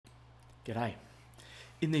G'day.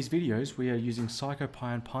 In these videos we are using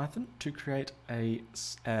Psychopy and Python to create a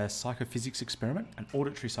psychophysics experiment, an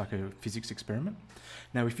auditory psychophysics experiment.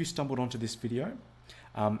 Now if you stumbled onto this video,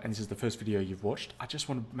 and this is the first video you've watched, I just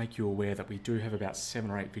want to make you aware that we do have about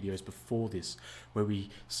 7 or 8 videos before this where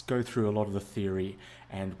we go through a lot of the theory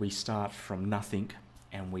and we start from nothing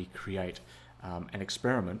and we create an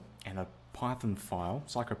experiment and a Python file,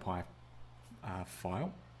 Psychopy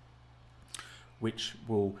file, which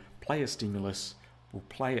will play a stimulus, will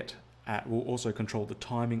play it, will also control the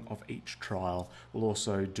timing of each trial, will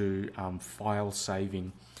also do file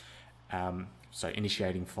saving, so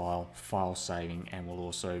initiating file saving, and will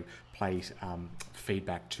also play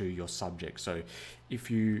feedback to your subject. So if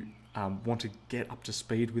you want to get up to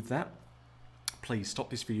speed with that, please stop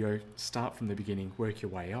this video, start from the beginning, work your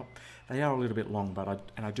way up. They are a little bit long, but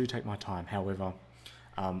I do take my time. However,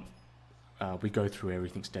 we go through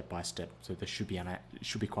everything step by step, so this should be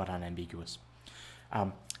quite unambiguous.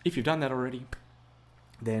 If you've done that already,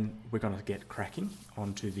 then we're going to get cracking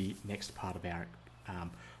onto the next part of our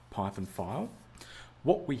Python file.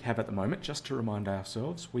 What we have at the moment, just to remind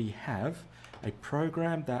ourselves, we have a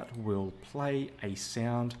program that will play a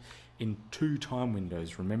sound in 2 time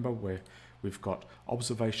windows. Remember, we've got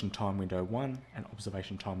observation time window 1 and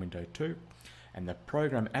observation time window 2. And the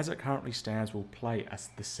program, as it currently stands, will play us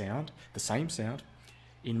the same sound,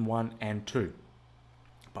 in 1 and 2.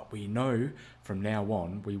 But we know from now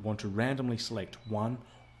on we want to randomly select 1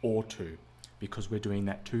 or 2 because we're doing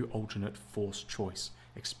that 2 alternate force choice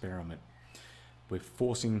experiment. We're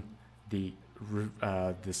forcing the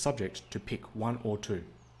subject to pick 1 or 2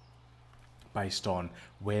 based on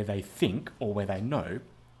where they think or where they know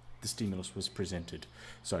the stimulus was presented.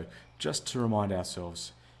 So just to remind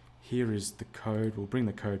ourselves, here is the code. We'll bring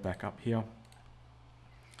the code back up here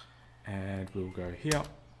and we'll go here.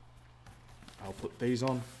 I'll put these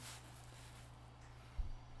on.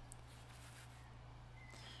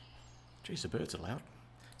 Geez, the birds are loud.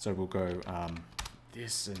 So we'll go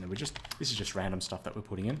this, and then this is just random stuff that we're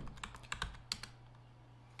putting in.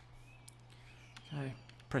 Okay,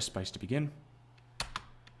 press space to begin.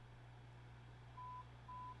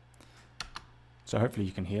 So hopefully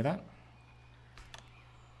you can hear that.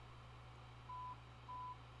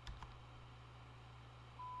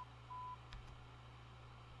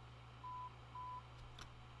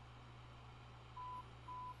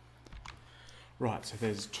 Right, so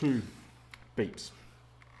there's 2 beeps,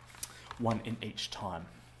 1 in each time.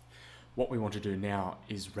 What we want to do now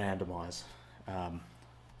is randomise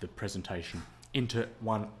the presentation into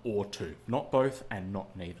 1 or 2, not both and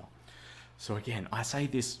not neither. So again, I say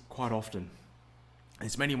this quite often.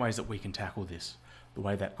 There's many ways that we can tackle this. The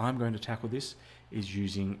way that I'm going to tackle this is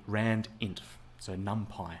using randint, so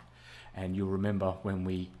numpy. And you'll remember when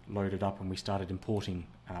we loaded up and we started importing,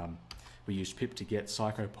 we used pip to get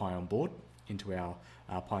Psychopy on board into our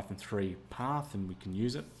Python 3 path, and we can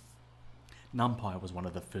use it. Numpy was one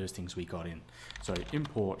of the first things we got in. So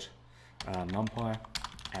import numpy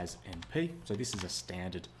as np. So this is a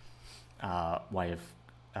standard way of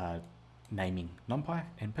naming numpy,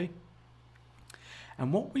 np.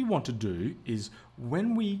 And what we want to do is,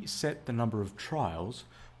 when we set the number of trials,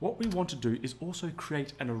 what we want to do is also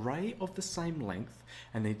create an array of the same length,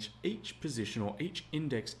 and each position or each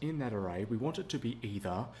index in that array, we want it to be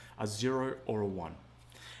either a 0 or a 1.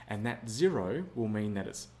 And that 0 will mean that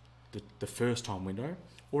it's the first time window,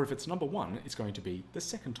 or if it's number 1, it's going to be the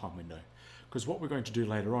second time window. Because what we're going to do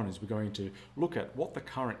later on is we're going to look at what the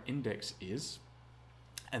current index is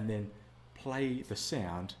and then play the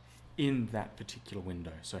sound in that particular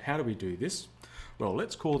window. So how do we do this? Well,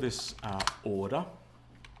 let's call this order,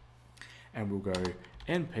 and we'll go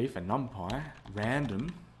np for numpy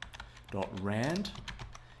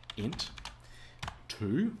random.randint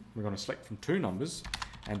 2. We're going to select from 2 numbers,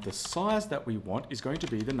 and the size that we want is going to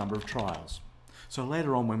be the number of trials. So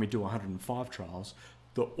later on, when we do 105 trials,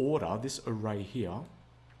 the order, this array here,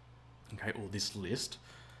 okay, or this list,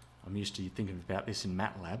 I'm used to thinking about this in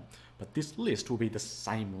MATLAB, but this list will be the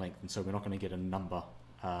same length, and so we're not going to get a number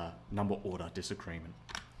order disagreement.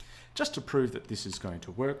 Just to prove that this is going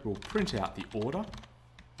to work, we'll print out the order,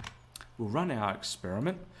 we'll run our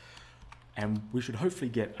experiment, and we should hopefully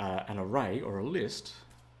get an array or a list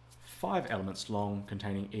 5 elements long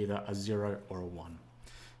containing either a 0 or a 1.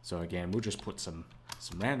 So again, we'll just put some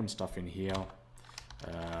random stuff in here.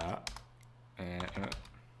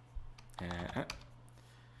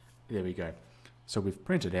 There we go. So we've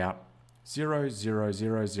printed out 0, 0,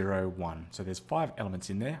 0, 0, 1. So there's 5 elements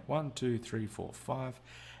in there. 1, 2, 3, 4, 5.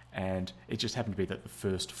 And it just happened to be that the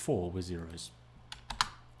first 4 were zeros.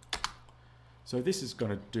 So this is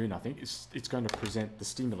going to do nothing. It's going to present the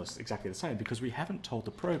stimulus exactly the same because we haven't told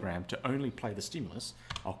the program to only play the stimulus.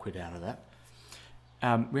 I'll quit out of that.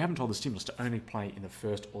 We haven't told the stimulus to only play in the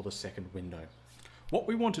first or the second window. What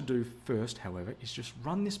we want to do first, however, is just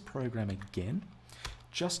run this program again,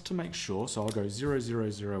 just to make sure. So I'll go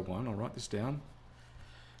 0001, I'll write this down,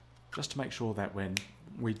 just to make sure that when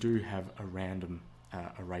we do have a random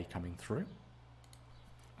array coming through.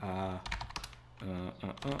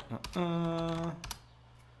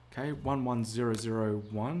 Okay,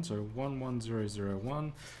 11001, so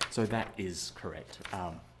 11001, so that is correct.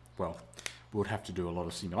 Well, we'll have to do a lot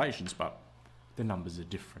of simulations, but the numbers are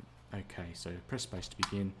different. Okay, so press space to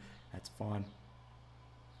begin, that's fine.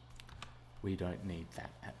 We don't need that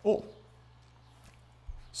at all.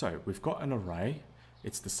 So we've got an array,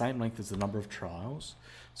 it's the same length as the number of trials.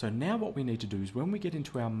 So now what we need to do is when we get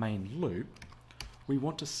into our main loop, we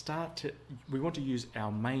want to use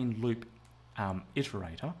our main loop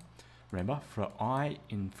iterator. Remember, for I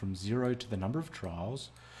from 0 to the number of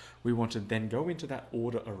trials, we want to then go into that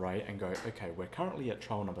order array and go, okay, we're currently at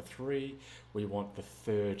trial number 3. We want the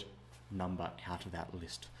third number out of that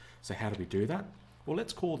list. So how do we do that? Well,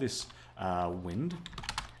 let's call this wind,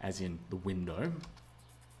 as in the window.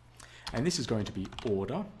 And this is going to be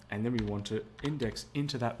order, and then we want to index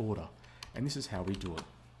into that order. And this is how we do it.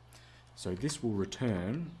 So this will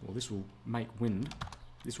return, or this will make wind,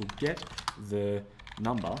 this will get the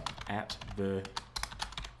number at the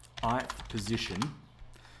ith position,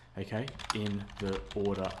 okay, in the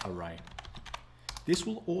order array. This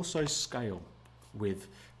will also scale with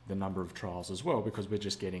the number of trials as well, because we're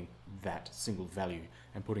just getting that single value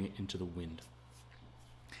and putting it into the wind.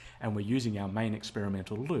 And we're using our main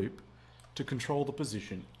experimental loop to control the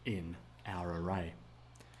position in our array.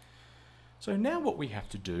 So now what we have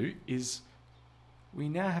to do is we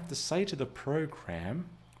now have to say to the program,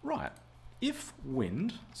 right, if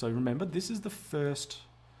wind, so remember this is the first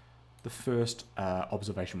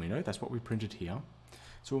observation window, that's what we printed here.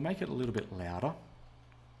 So we'll make it a little bit louder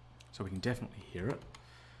so we can definitely hear it.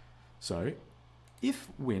 So if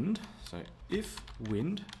wind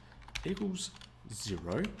equals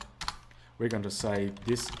 0, we're going to say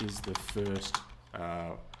this is the first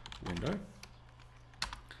window.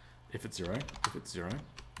 If it's 0,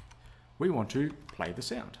 we want to play the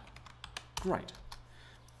sound. Great.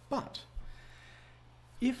 But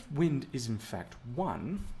if wind is in fact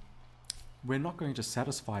 1, we're not going to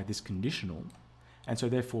satisfy this conditional, and so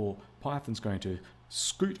therefore Python's going to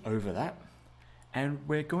scoot over that, and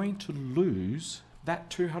we're going to lose that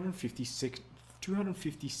 250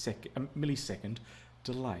 millisecond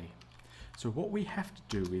delay. So what we have to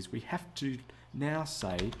do is we have to now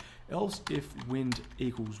say, else if wind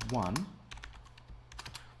equals 1,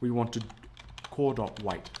 we want to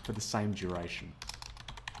core.wait for the same duration.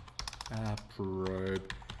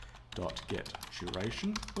 Probe.get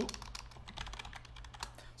duration. Oh.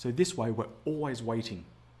 So this way we're always waiting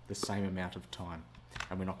the same amount of time,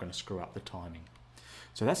 and we're not going to screw up the timing.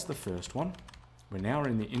 So that's the first one. We're now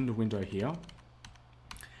in the window here,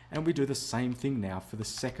 and we do the same thing now for the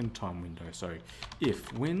second time window. So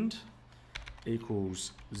if wind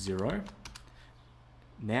equals 0,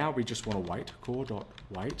 now we just want to wait,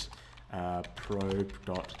 core.wait,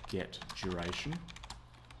 probe.get duration.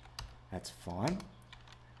 That's fine.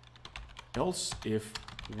 Else if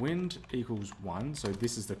wind equals 1, so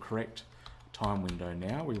this is the correct time window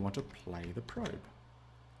now, we want to play the probe.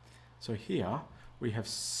 So here we have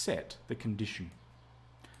set the condition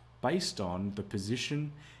based on the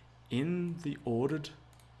position in the order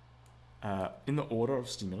of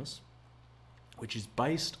stimulus, which is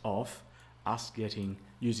based off us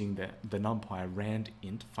using the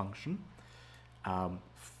numpy.randint function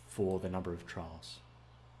for the number of trials.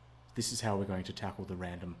 This is how we're going to tackle the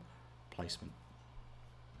random placement.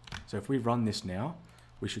 So if we run this now,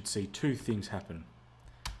 we should see two things happen.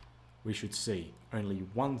 We should see only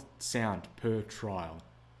one sound per trial.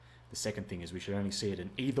 The second thing is we should only see it in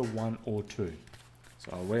either 1 or 2.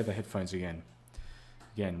 So I'll wear the headphones again.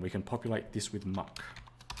 Again, we can populate this with muck.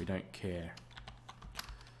 We don't care.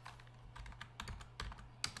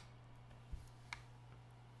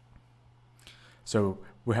 So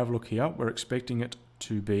we'll have a look here. We're expecting it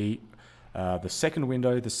to be the second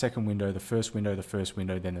window, the second window, the first window, the first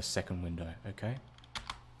window, then the second window, okay?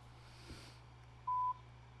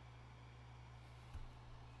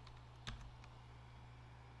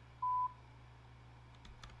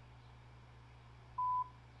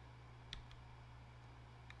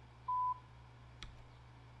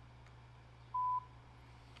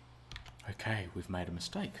 Okay, we've made a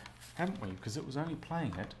mistake, haven't we? Because it was only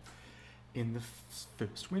playing it in the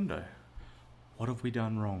first window. What have we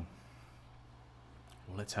done wrong?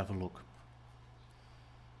 Well, let's have a look.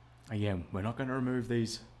 Again, we're not going to remove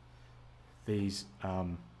these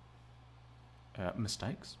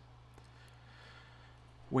mistakes.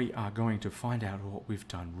 We are going to find out what we've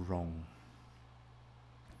done wrong.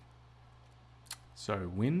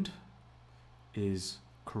 So wind is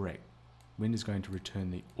correct. Wind is going to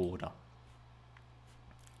return the order.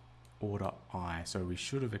 Order I. So we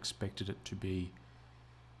should have expected it to be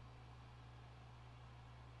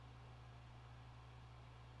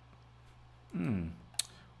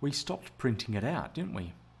we stopped printing it out, didn't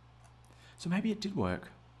we? So maybe it did work.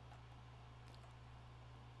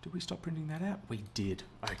 Did we stop printing that out? We did.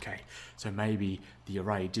 Okay. So maybe the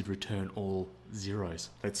array did return all zeros.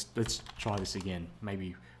 Let's try this again.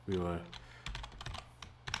 Maybe we were...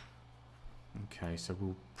 Okay, so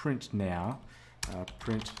we'll print now.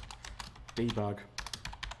 Print debug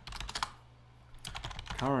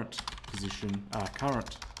current position,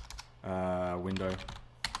 current window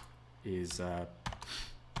is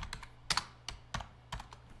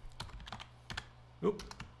oop.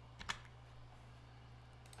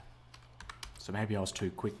 So maybe I was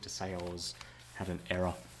too quick to say I had an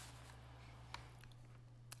error.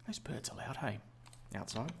 Those birds are loud, hey?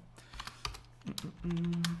 Outside.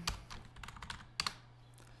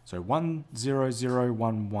 So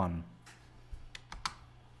 10011.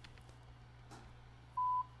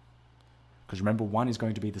 Because remember, 1 is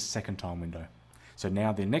going to be the second time window. So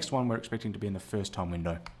now the next one we're expecting to be in the first time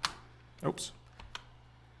window. Oops.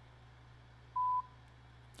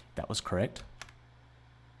 That was correct.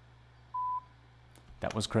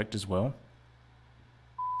 That was correct as well.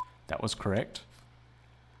 That was correct.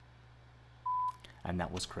 And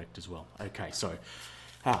that was correct as well. Okay, so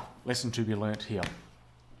lesson to be learnt here.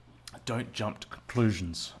 Don't jump to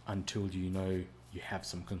conclusions until you know you have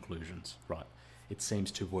some conclusions. Right, it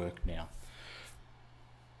seems to work now.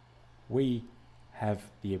 We have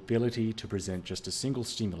the ability to present just a single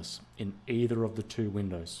stimulus in either of the two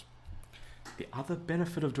windows. The other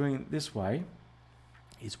benefit of doing it this way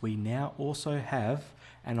is we now also have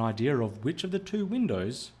an idea of which of the two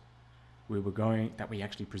windows that we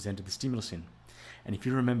actually presented the stimulus in. And if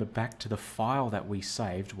you remember back to the file that we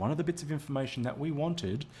saved, one of the bits of information that we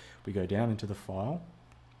wanted, we go down into the file,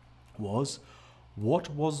 was what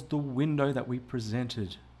was the window that we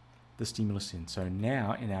presented the stimulus in. So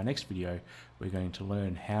now in our next video, we're going to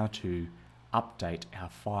learn how to update our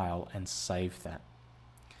file and save that.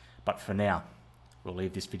 But for now, we'll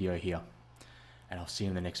leave this video here, and I'll see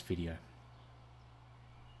you in the next video.